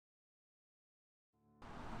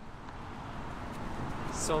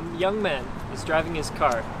So a young man is driving his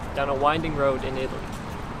car down a winding road in Italy,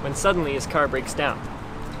 when suddenly his car breaks down.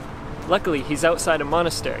 Luckily, he's outside a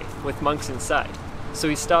monastery with monks inside, so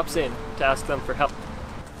he stops in to ask them for help.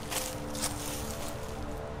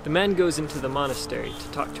 The man goes into the monastery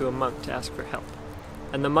to talk to a monk to ask for help,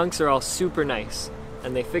 and the monks are all super nice,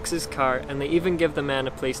 and they fix his car, and they even give the man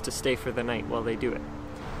a place to stay for the night while they do it.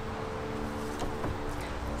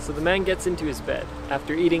 So the man gets into his bed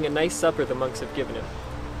after eating a nice supper the monks have given him,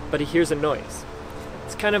 but he hears a noise.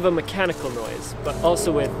 It's kind of a mechanical noise, but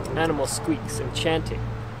also with animal squeaks and chanting.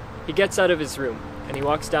 He gets out of his room, and he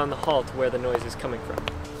walks down the hall to where the noise is coming from.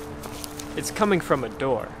 It's coming from a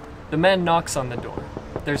door. The man knocks on the door.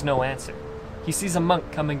 There's no answer. He sees a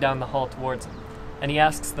monk coming down the hall towards him, and he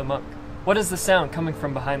asks the monk, "What is the sound coming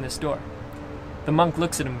from behind this door?" The monk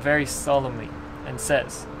looks at him very solemnly and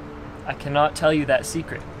says, "I cannot tell you that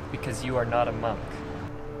secret because you are not a monk."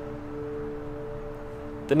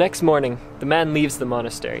 The next morning, the man leaves the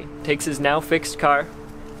monastery, takes his now fixed car,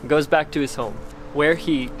 and goes back to his home, where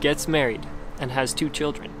he gets married and has 2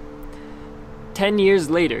 children. 10 years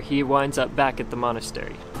later, he winds up back at the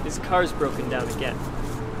monastery. His car's broken down again,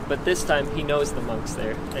 but this time he knows the monks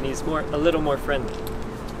there, and he's a little more friendly.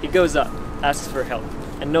 He goes up, asks for help,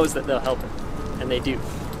 and knows that they'll help him, and they do,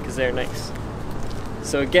 because they're nice.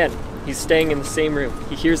 So again, he's staying in the same room.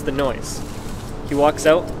 He hears the noise. He walks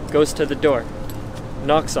out, goes to the door,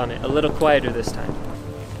 knocks on it, a little quieter this time.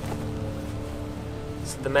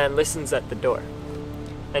 So the man listens at the door,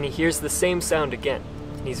 and he hears the same sound again,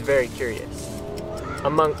 and he's very curious. A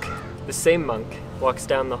monk, the same monk, walks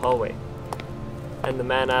down the hallway, and the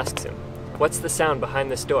man asks him, "What's the sound behind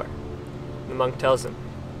this door?" The monk tells him,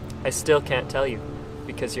 "I still can't tell you,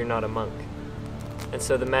 because you're not a monk." And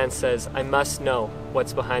so the man says, "I must know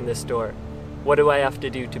what's behind this door. What do I have to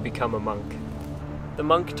do to become a monk?" The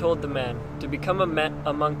monk told the man, to become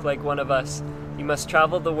a monk like one of us, you must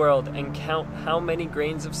travel the world and count how many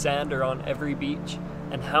grains of sand are on every beach,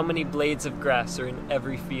 and how many blades of grass are in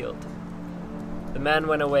every field. The man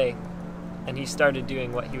went away, and he started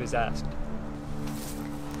doing what he was asked.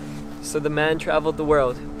 So the man traveled the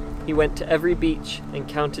world. He went to every beach and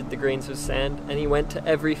counted the grains of sand, and he went to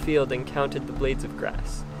every field and counted the blades of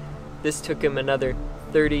grass. This took him another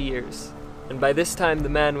 30 years, and by this time the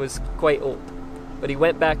man was quite old. But he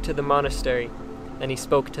went back to the monastery, and he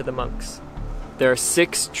spoke to the monks. There are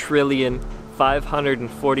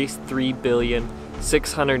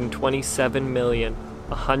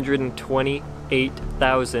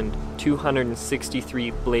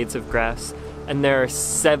blades of grass, and there are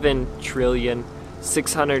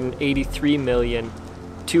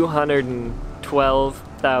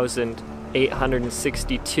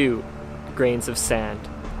 7,683,212,862 grains of sand.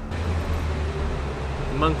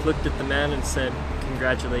 The monk looked at the man and said,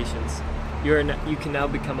 "Congratulations. You can now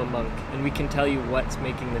become a monk, and we can tell you what's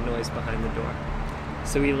making the noise behind the door."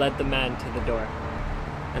 So he led the man to the door,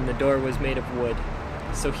 and the door was made of wood.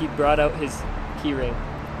 So he brought out his key ring,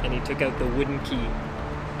 and he took out the wooden key,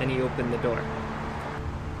 and he opened the door.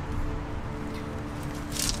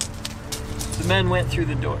 The man went through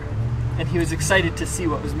the door, and he was excited to see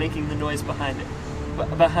what was making the noise behind it.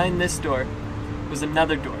 But behind this door was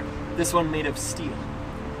another door, this one made of steel.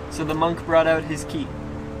 So the monk brought out his key,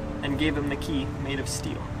 and gave him the key made of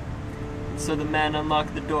steel. So the man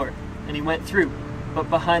unlocked the door, and he went through, but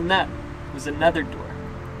behind that was another door,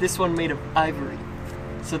 this one made of ivory.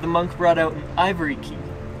 So the monk brought out an ivory key,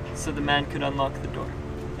 so the man could unlock the door,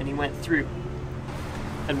 and he went through.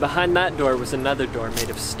 And behind that door was another door made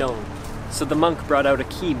of stone. So the monk brought out a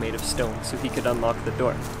key made of stone so he could unlock the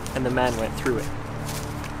door, and the man went through it.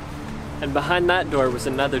 And behind that door was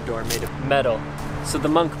another door made of metal. So the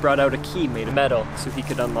monk brought out a key made of metal so he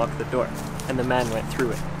could unlock the door, and the man went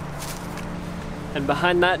through it. And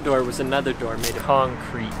behind that door was another door made of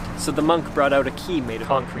concrete. So the monk brought out a key made of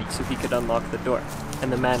concrete so he could unlock the door,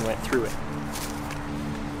 and the man went through it.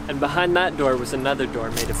 And behind that door was another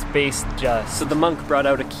door made of space dust. So the monk brought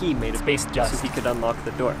out a key made of space dust so he could unlock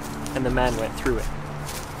the door, and the man went through it.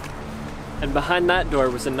 And behind that door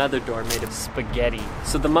was another door made of spaghetti.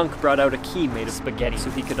 So the monk brought out a key made of spaghetti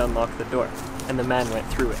so he could unlock the door, and the man went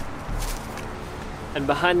through it. And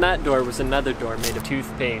behind that door was another door made of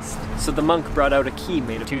toothpaste. So the monk brought out a key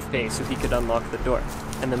made of toothpaste so he could unlock the door,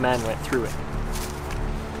 and the man went through it.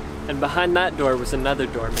 And behind that door was another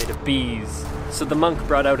door made of bees. So the monk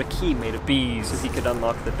brought out a key made of bees so he could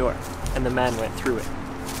unlock the door, and the man went through it.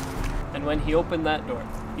 And when he opened that door,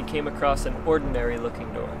 he came across an ordinary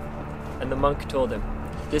looking door. And the monk told him,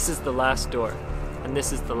 "This is the last door, and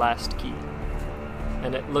this is the last key."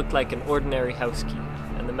 And it looked like an ordinary house key,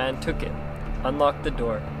 and the man took it, unlocked the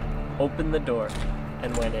door, opened the door,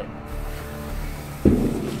 and went in.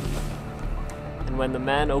 And when the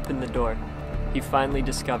man opened the door, he finally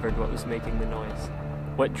discovered what was making the noise,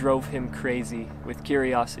 what drove him crazy with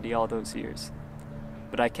curiosity all those years.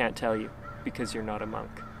 But I can't tell you, because you're not a monk.